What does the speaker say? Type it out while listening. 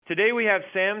Today we have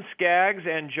Sam Skaggs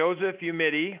and Joseph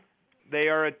Umidi. They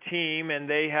are a team, and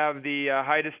they have the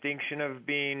high distinction of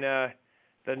being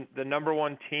the number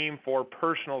one team for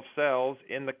personal sales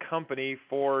in the company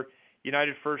for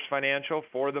United First Financial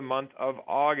for the month of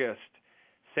August.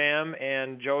 Sam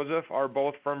and Joseph are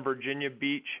both from Virginia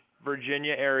Beach,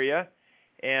 Virginia area,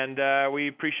 and we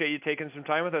appreciate you taking some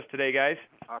time with us today, guys.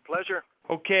 Our pleasure.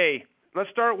 Okay, let's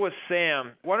start with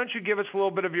Sam. Why don't you give us a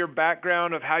little bit of your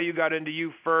background of how you got into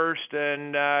You First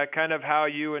and kind of how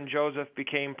you and Joseph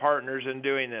became partners in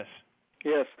doing this?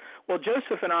 Yes. Well,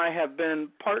 Joseph and I have been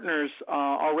partners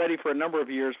already for a number of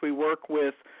years. We work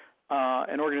with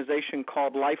an organization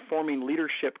called Life Forming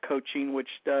Leadership Coaching, which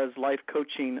does life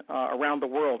coaching around the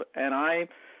world. And I,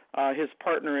 his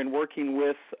partner in working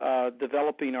with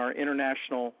developing our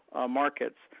international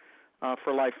markets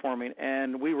for life forming.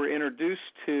 And we were introduced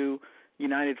to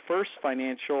United First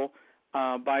Financial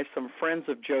by some friends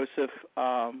of Joseph,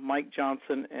 Mike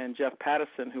Johnson and Jeff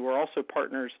Pattison, who were also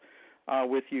partners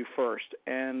with You First.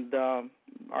 And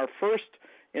our first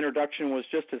introduction was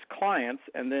just as clients,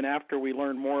 and then after we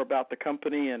learned more about the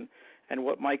company and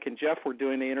what Mike and Jeff were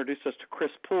doing, they introduced us to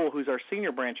Chris Poole, who's our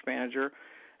senior branch manager,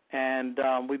 and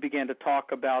we began to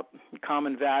talk about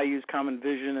common values, common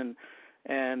vision,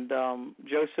 and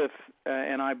Joseph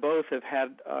and I both have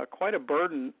had quite a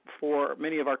burden for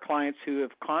many of our clients who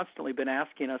have constantly been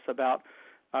asking us about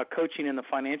coaching in the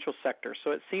financial sector.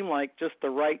 So it seemed like just the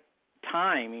right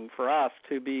timing for us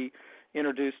to be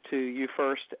introduced to You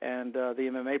First and the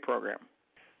MMA program.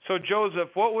 So Joseph,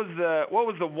 what was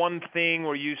the one thing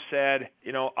where you said,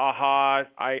 aha,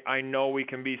 I know we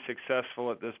can be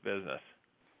successful at this business?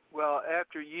 Well,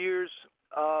 after years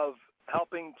of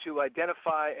helping to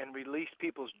identify and release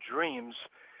people's dreams,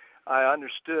 I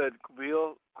understood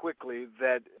real quickly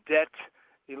that debt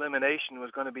elimination was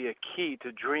going to be a key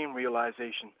to dream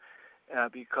realization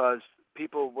because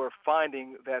people were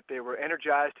finding that they were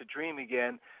energized to dream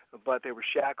again, but they were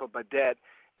shackled by debt.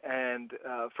 And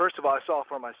first of all, I saw it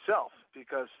for myself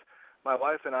because my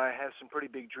wife and I have some pretty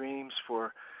big dreams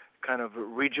for kind of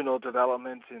regional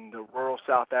development in the rural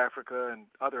South Africa and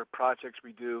other projects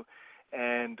we do.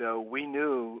 And we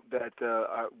knew that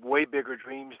our way bigger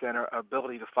dreams than our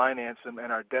ability to finance them,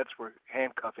 and our debts were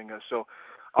handcuffing us. So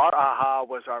our aha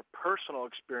was our personal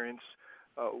experience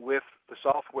with the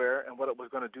software and what it was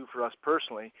going to do for us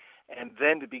personally, and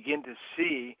then to begin to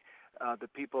see the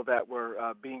people that were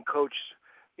being coached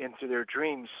into their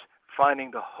dreams,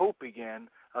 finding the hope again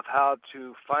of how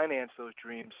to finance those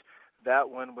dreams. That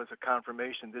one was a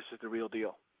confirmation this is the real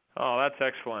deal. Oh, that's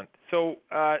excellent. So,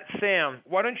 Sam,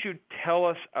 why don't you tell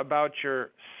us about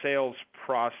your sales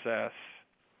process?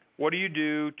 What do you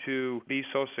do to be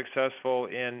so successful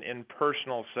in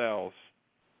personal sales?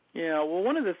 Yeah, well,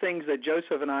 one of the things that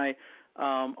Joseph and I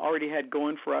already had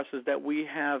going for us is that we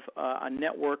have a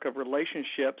network of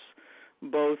relationships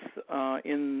both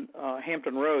in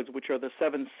Hampton Roads, which are the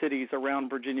 7 cities around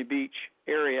Virginia Beach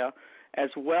area, as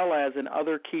well as in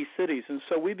other key cities. And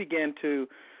so we began to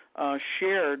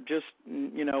share just,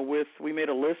 we made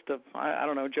a list of, I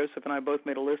don't know, Joseph and I both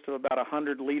made a list of about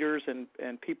 100 leaders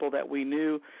and people that we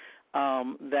knew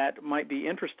that might be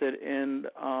interested in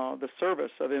the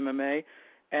service of MMA.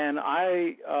 And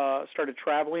I started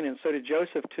traveling, and so did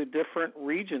Joseph, to different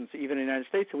regions, even in the United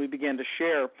States, and we began to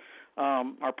share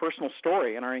our personal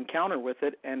story and our encounter with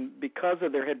it. And because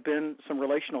there had been some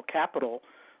relational capital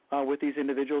with these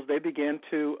individuals, they began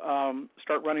to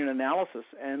start running analysis.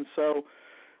 And so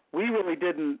we really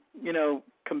didn't,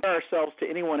 compare ourselves to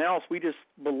anyone else. We just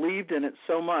believed in it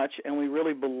so much, and we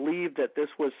really believed that this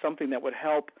was something that would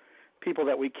help people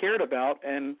that we cared about.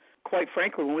 And quite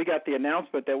frankly, when we got the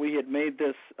announcement that we had made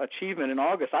this achievement in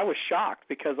August, I was shocked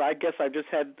because I guess I just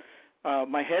had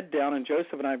my head down, and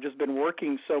Joseph and I have just been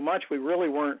working so much, we really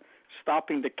weren't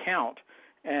stopping to count.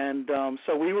 And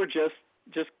so we were just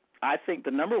I think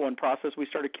the number one process, we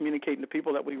started communicating to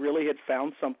people that we really had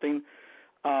found something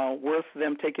worth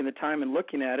them taking the time and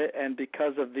looking at it. And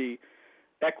because of the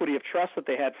equity of trust that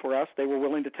they had for us, they were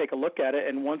willing to take a look at it.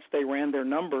 And once they ran their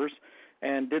numbers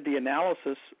and did the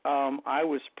analysis, I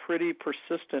was pretty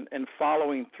persistent in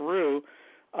following through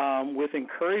with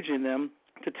encouraging them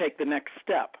to take the next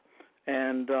step.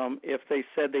 And if they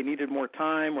said they needed more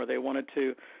time or they wanted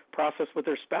to process with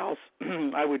their spouse,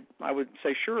 I would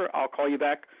say, sure, I'll call you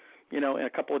back, in a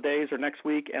couple of days or next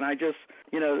week. And I just,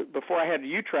 before I had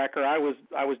U-Tracker, I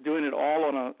was doing it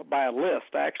all by a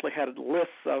list. I actually had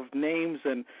lists of names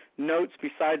and notes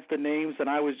besides the names, and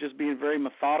I was just being very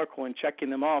methodical and checking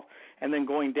them off, and then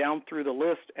going down through the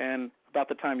list. And about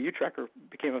the time U-Tracker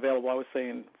became available, I was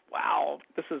saying, wow,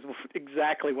 this is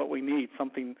exactly what we need,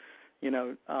 something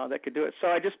that could do it. So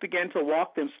I just began to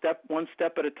walk them one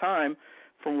step at a time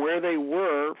from where they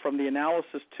were, from the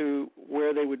analysis to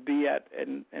where they would be at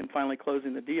and finally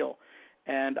closing the deal.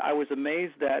 And I was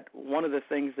amazed that one of the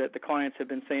things that the clients have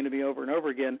been saying to me over and over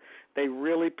again, they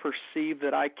really perceived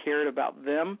that I cared about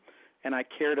them and I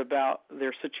cared about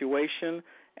their situation,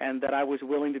 and that I was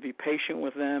willing to be patient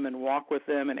with them and walk with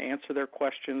them and answer their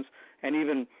questions, and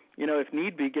even, if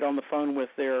need be, get on the phone with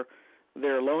their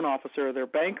loan officer or their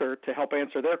banker to help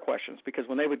answer their questions, because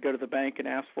when they would go to the bank and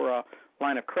ask for a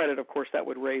line of credit, of course, that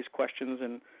would raise questions,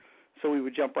 and so we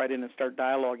would jump right in and start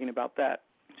dialoguing about that.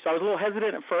 So I was a little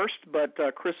hesitant at first, but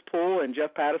Chris Poole and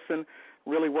Jeff Pattison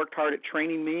really worked hard at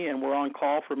training me and were on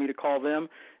call for me to call them.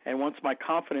 And once my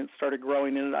confidence started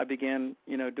growing in it, I began,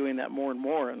 doing that more and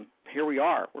more. And here we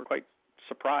are. We're quite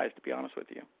surprised, to be honest with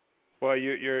you. Well,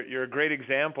 you're a great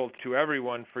example to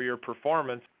everyone for your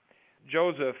performance.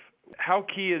 Joseph, how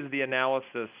key is the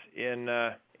analysis in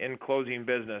closing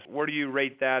business? Where do you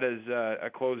rate that as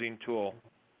a closing tool?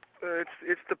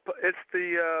 It's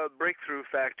the breakthrough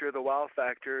factor, the wow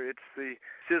factor. It's the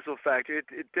sizzle factor.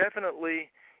 It definitely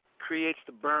creates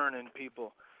the burn in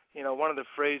people. One of the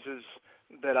phrases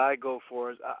that I go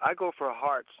for is I go for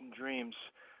hearts and dreams.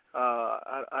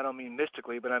 I don't mean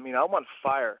mystically, but I mean I want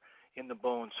fire in the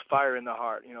bones, fire in the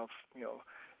heart,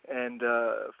 and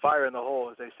fire in the hole,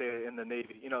 as they say in the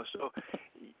Navy. So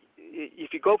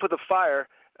if you go for the fire,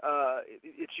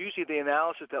 it's usually the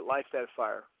analysis that lights that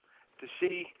fire. To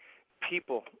see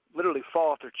people literally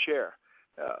fall off their chair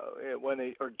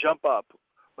or jump up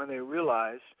when they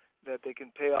realize that they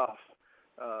can pay off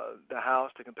the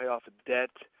house, they can pay off a debt,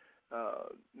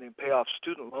 they can pay off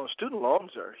student loans. Student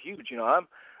loans are huge.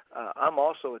 I'm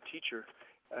also a teacher,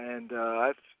 and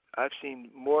I've seen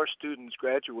more students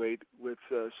graduate with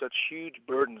such huge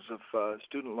burdens of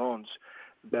student loans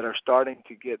that are starting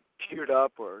to get teared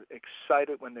up or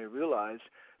excited when they realize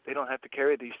they don't have to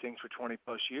carry these things for 20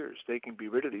 plus years. They can be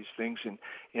rid of these things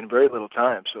in very little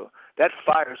time. So that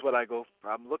fire is what I go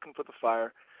for. I'm looking for the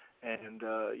fire, and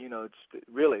it's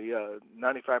really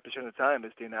 95% of the time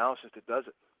it's the analysis that does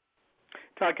it.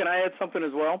 Todd, can I add something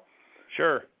as well?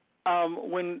 Sure.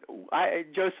 When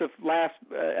Joseph laughs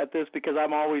at this, because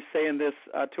I'm always saying this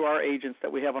to our agents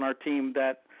that we have on our team,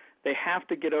 that they have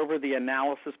to get over the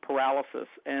analysis paralysis.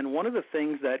 And one of the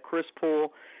things that Chris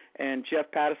Poole and Jeff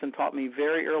Pattison taught me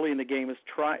very early in the game is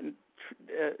try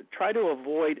to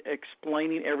avoid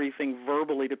explaining everything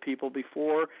verbally to people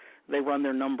before they run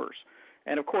their numbers.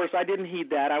 And of course, I didn't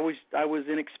heed that. I was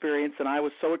inexperienced, and I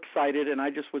was so excited, and I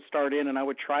just would start in, and I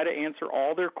would try to answer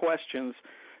all their questions,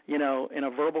 in a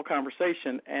verbal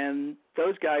conversation, and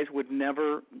those guys would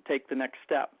never take the next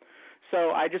step.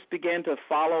 So I just began to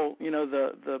follow,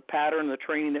 the pattern, the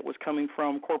training that was coming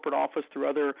from corporate office through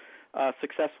other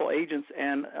successful agents.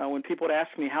 And when people would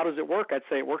ask me, how does it work? I'd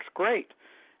say it works great.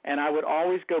 And I would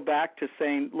always go back to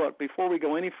saying, look, before we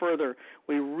go any further,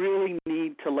 we really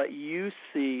need to let you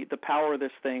see the power of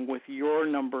this thing with your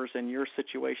numbers and your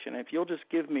situation. If you'll just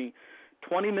give me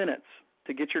 20 minutes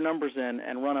to get your numbers in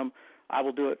and run them, I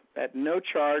will do it at no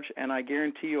charge, and I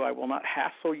guarantee you I will not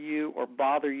hassle you or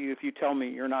bother you if you tell me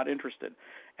you're not interested.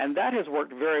 And that has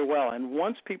worked very well. And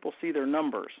once people see their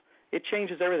numbers, it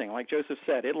changes everything. Like Joseph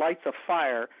said, it lights a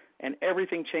fire, and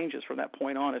everything changes from that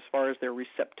point on as far as their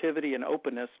receptivity and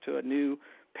openness to a new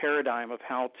paradigm of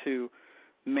how to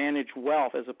manage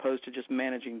wealth as opposed to just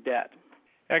managing debt.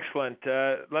 Excellent.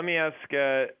 Let me ask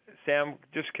Sam,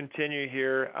 just continue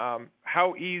here.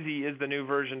 How easy is the new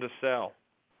version to sell?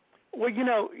 Well,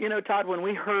 Todd, when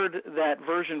we heard that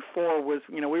version 4 was,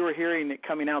 we were hearing it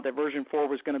coming out that version 4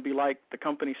 was going to be like the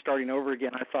company starting over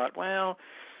again. I thought, well,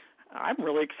 I'm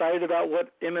really excited about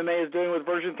what MMA is doing with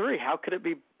version 3. How could it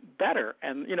be better?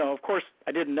 And, of course,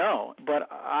 I didn't know, but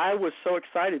I was so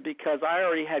excited because I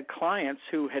already had clients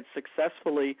who had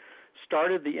successfully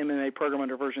started the MMA program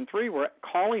under version 3 were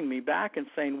calling me back and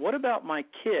saying, what about my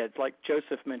kids, like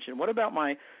Joseph mentioned? What about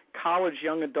my college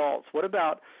young adults? What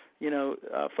about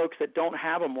folks that don't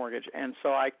have a mortgage? And so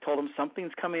I told them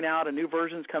something's coming out, a new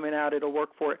version's coming out, it'll work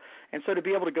for it. And so to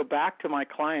be able to go back to my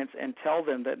clients and tell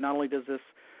them that not only does this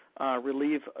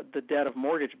relieve the debt of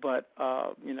mortgage, but,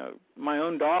 my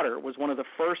own daughter was one of the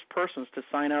first persons to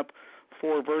sign up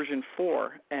for version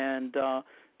 4 and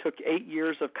took 8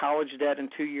 years of college debt and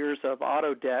 2 years of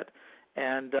auto debt,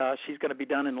 and she's going to be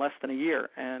done in less than a year.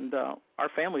 And our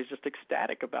family is just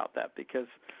ecstatic about that because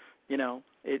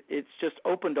it's just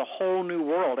opened a whole new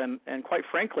world, and quite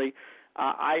frankly,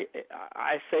 I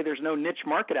say there's no niche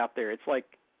market out there. It's like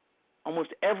almost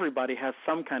everybody has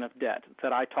some kind of debt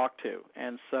that I talk to,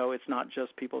 and so it's not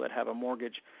just people that have a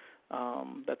mortgage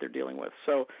that they're dealing with.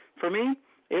 So for me,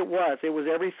 It was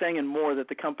everything and more that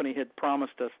the company had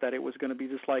promised us, that it was going to be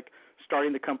just like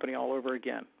starting the company all over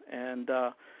again. And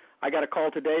I got a call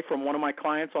today from one of my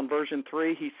clients on version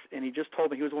 3. He just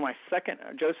told me he was one of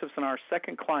my Joseph's and our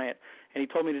second client, and he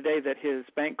told me today that his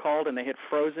bank called and they had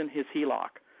frozen his HELOC,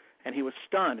 and he was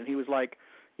stunned. And he was like,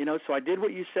 so I did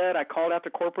what you said. I called out to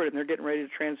corporate, and they're getting ready to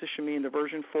transition me into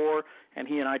version 4. And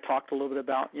he and I talked a little bit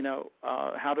about,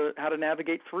 how to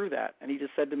navigate through that. And he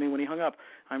just said to me when he hung up,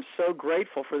 I'm so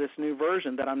grateful for this new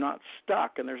version that I'm not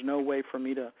stuck, and there's no way for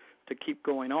me to keep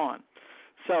going on.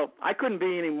 So I couldn't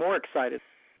be any more excited.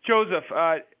 Joseph,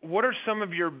 what are some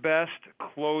of your best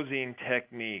closing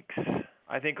techniques?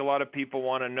 I think a lot of people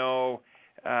want to know.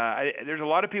 There's a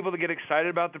lot of people that get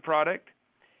excited about the product,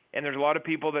 and there's a lot of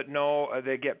people that know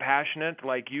they get passionate,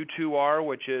 like you two are,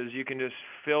 which is you can just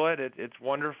feel it. It's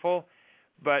wonderful,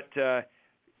 but how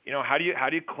do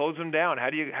you close them down? How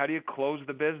do you close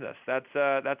the business? That's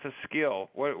a skill.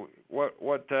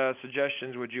 What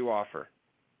suggestions would you offer?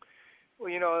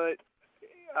 Well,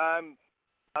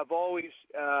 I've always,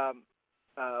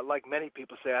 like many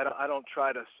people say, I don't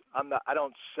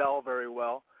sell very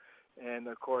well, and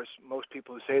of course most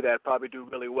people who say that probably do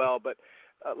really well. But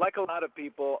like a lot of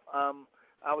people,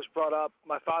 I was brought up.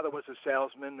 My father was a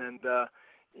salesman, and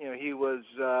he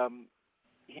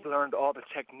learned all the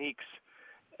techniques,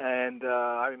 and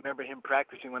I remember him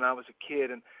practicing when I was a kid.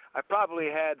 And I probably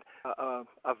had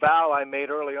a vow I made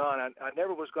early on. I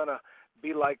never was going to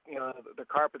be like the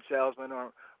carpet salesman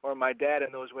or my dad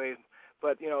in those ways.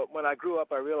 But when I grew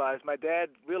up, I realized my dad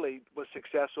really was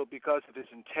successful because of his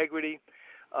integrity,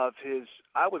 of his,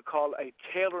 I would call, a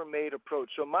tailor-made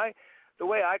approach. So the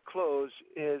way I close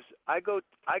is I go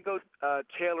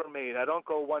tailor-made. I don't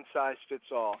go one size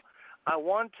fits all. I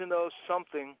want to know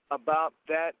something about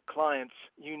that client's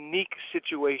unique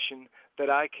situation that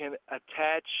I can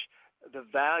attach the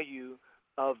value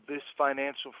of this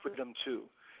financial freedom to.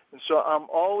 And so I'm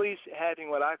always having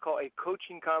what I call a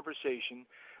coaching conversation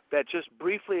that just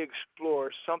briefly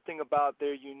explores something about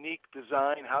their unique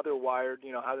design, how they're wired,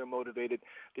 how they're motivated,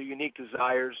 their unique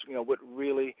desires, what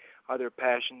really are their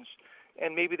passions,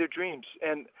 and maybe their dreams.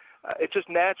 And it's just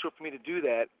natural for me to do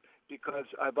that because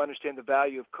I understand the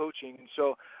value of coaching. And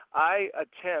so I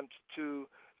attempt to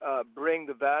bring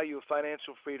the value of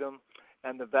financial freedom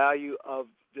and the value of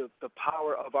the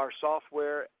power of our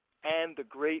software and the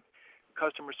great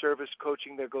customer service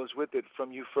coaching that goes with it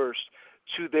from You First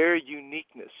to their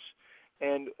uniqueness.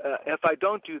 And if I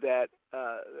don't do that,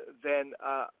 then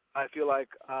I feel like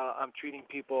I'm treating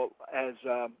people as,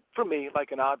 for me,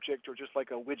 like an object or just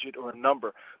like a widget or a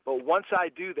number. But once I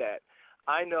do that,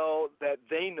 I know that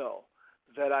they know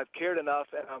that I've cared enough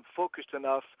and I'm focused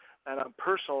enough and I'm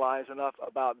personalized enough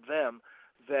about them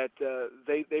that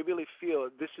they really feel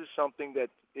this is something that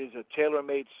is a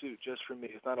tailor-made suit just for me.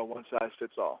 It's not a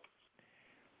one-size-fits-all.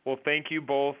 Well, thank you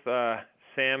both,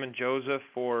 Sam and Joseph,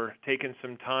 for taking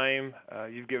some time.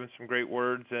 You've given some great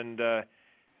words, and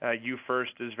You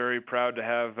First is very proud to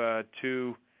have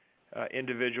two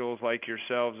individuals like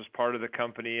yourselves as part of the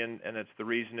company, and it's the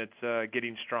reason it's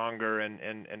getting stronger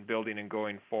and building and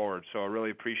going forward. So I really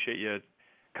appreciate you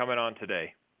coming on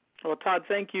today. Well, Todd,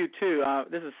 thank you too.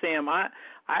 This is Sam. I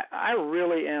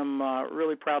really am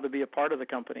really proud to be a part of the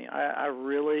company. I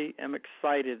really am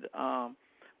excited.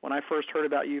 When I first heard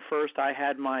about You First, I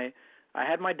had my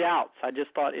doubts. I just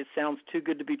thought it sounds too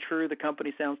good to be true. The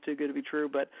company sounds too good to be true.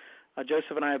 But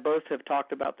Joseph and I both have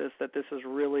talked about this, that this is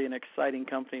really an exciting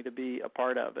company to be a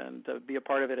part of, and to be a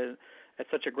part of it at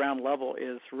such a ground level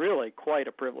is really quite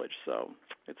a privilege. So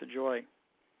it's a joy.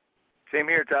 Same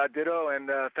here, Todd. Ditto, and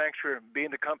thanks for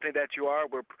being the company that you are.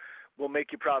 We'll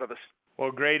make you proud of us.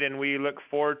 Well, great, and we look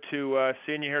forward to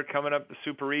seeing you here coming up the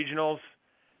Super Regionals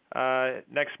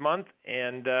next month,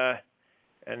 and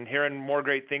hearing more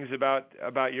great things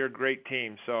about your great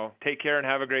team. So take care and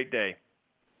have a great day.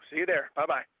 See you there.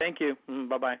 Bye-bye. Thank you.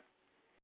 Bye-bye.